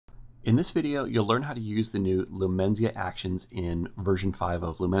In this video, you'll learn how to use the new Lumenzia Actions in version 5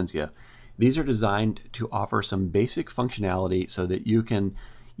 of Lumenzia. These are designed to offer some basic functionality so that you can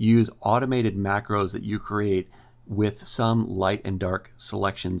use automated macros that you create with some light and dark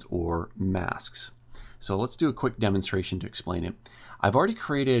selections or masks. So let's do a quick demonstration to explain it. I've already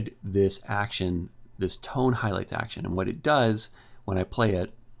created this action, this tone highlights action, and what it does when I play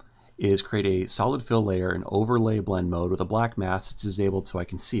it is create a solid fill layer in overlay blend mode with a black mask that's disabled so I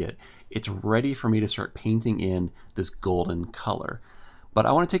can see it. It's ready for me to start painting in this golden color. But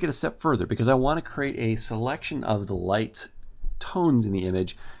I want to take it a step further because I want to create a selection of the light tones in the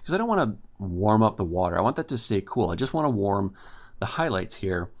image because I don't want to warm up the water. I want that to stay cool. I just want to warm the highlights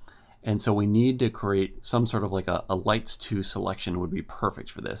here. And so we need to create some sort of like a lights to selection would be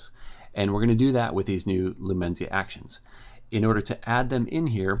perfect for this. And we're going to do that with these new Lumenzia actions. In order to add them in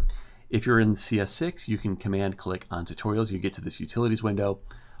here, if you're in CS6, you can command click on tutorials, you get to this utilities window,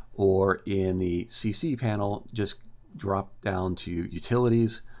 or in the CC panel, just drop down to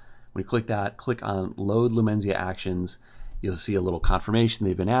utilities. When you click that, click on load Lumenzia actions, you'll see a little confirmation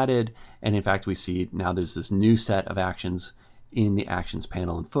they've been added. And in fact, we see now there's this new set of actions in the actions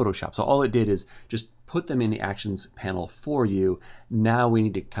panel in Photoshop. So all it did is just put them in the actions panel for you. Now we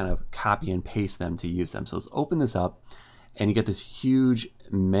need to kind of copy and paste them to use them. So let's open this up. And you get this huge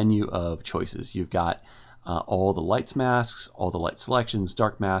menu of choices. You've got all the lights masks, all the light selections,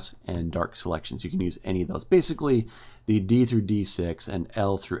 dark masks, and dark selections. You can use any of those. Basically, the D through D6 and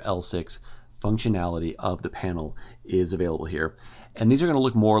L through L6 functionality of the panel is available here. And these are going to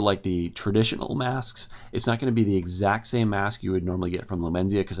look more like the traditional masks. It's not going to be the exact same mask you would normally get from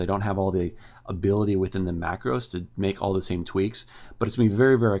Lumenzia because I don't have all the ability within the macros to make all the same tweaks, but it's going to be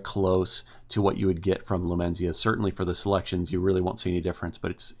very, very close to what you would get from Lumenzia. Certainly for the selections, you really won't see any difference,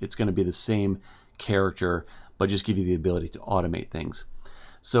 but it's going to be the same character, but just give you the ability to automate things.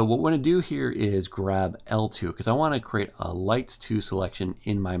 So what we're going to do here is grab L2 because I want to create a lights to selection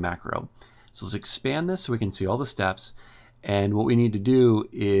in my macro. So let's expand this so we can see all the steps. And what we need to do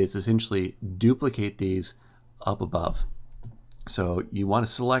is essentially duplicate these up above. So you want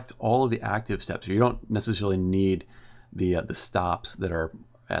to select all of the active steps. You don't necessarily need the stops that are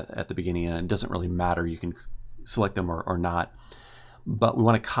at the beginning, and it doesn't really matter. You can select them or not. But we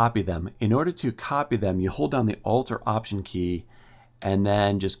want to copy them. In order to copy them, you hold down the Alt or Option key and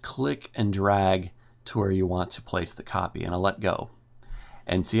then just click and drag to where you want to place the copy, and I'll let go.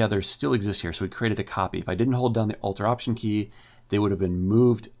 And see how they still exist here. So we created a copy. If I didn't hold down the Alt or Option key, they would have been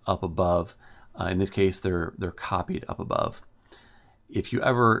moved up above. In this case, they're copied up above. If you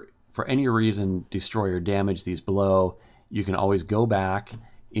ever, for any reason, destroy or damage these below, you can always go back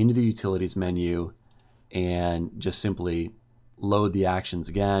into the utilities menu and just simply load the actions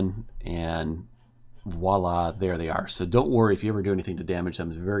again, and voila, there they are. So don't worry if you ever do anything to damage them.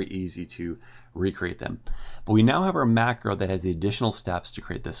 It's very easy to recreate them. But we now have our macro that has the additional steps to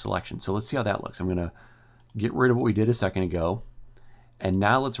create this selection. So let's see how that looks. I'm going to get rid of what we did a second ago. And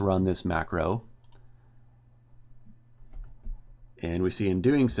now let's run this macro. And we see in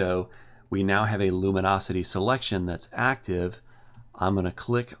doing so, we now have a luminosity selection that's active. I'm going to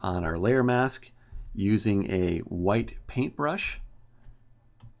click on our layer mask using a white paintbrush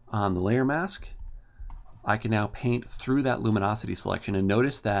on the layer mask. I can now paint through that luminosity selection, and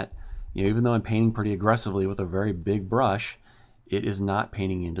notice that even though I'm painting pretty aggressively with a very big brush, it is not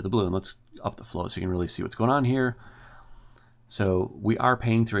painting into the blue. And let's up the flow so you can really see what's going on here. So we are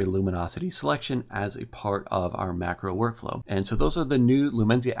painting through a luminosity selection as a part of our macro workflow. And so those are the new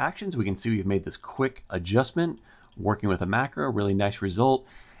Lumenzia actions. We can see we've made this quick adjustment working with a macro, really nice result.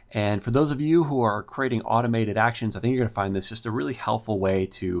 And for those of you who are creating automated actions, I think you're going to find this just a really helpful way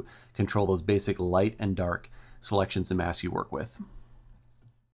to control those basic light and dark selections and masks you work with.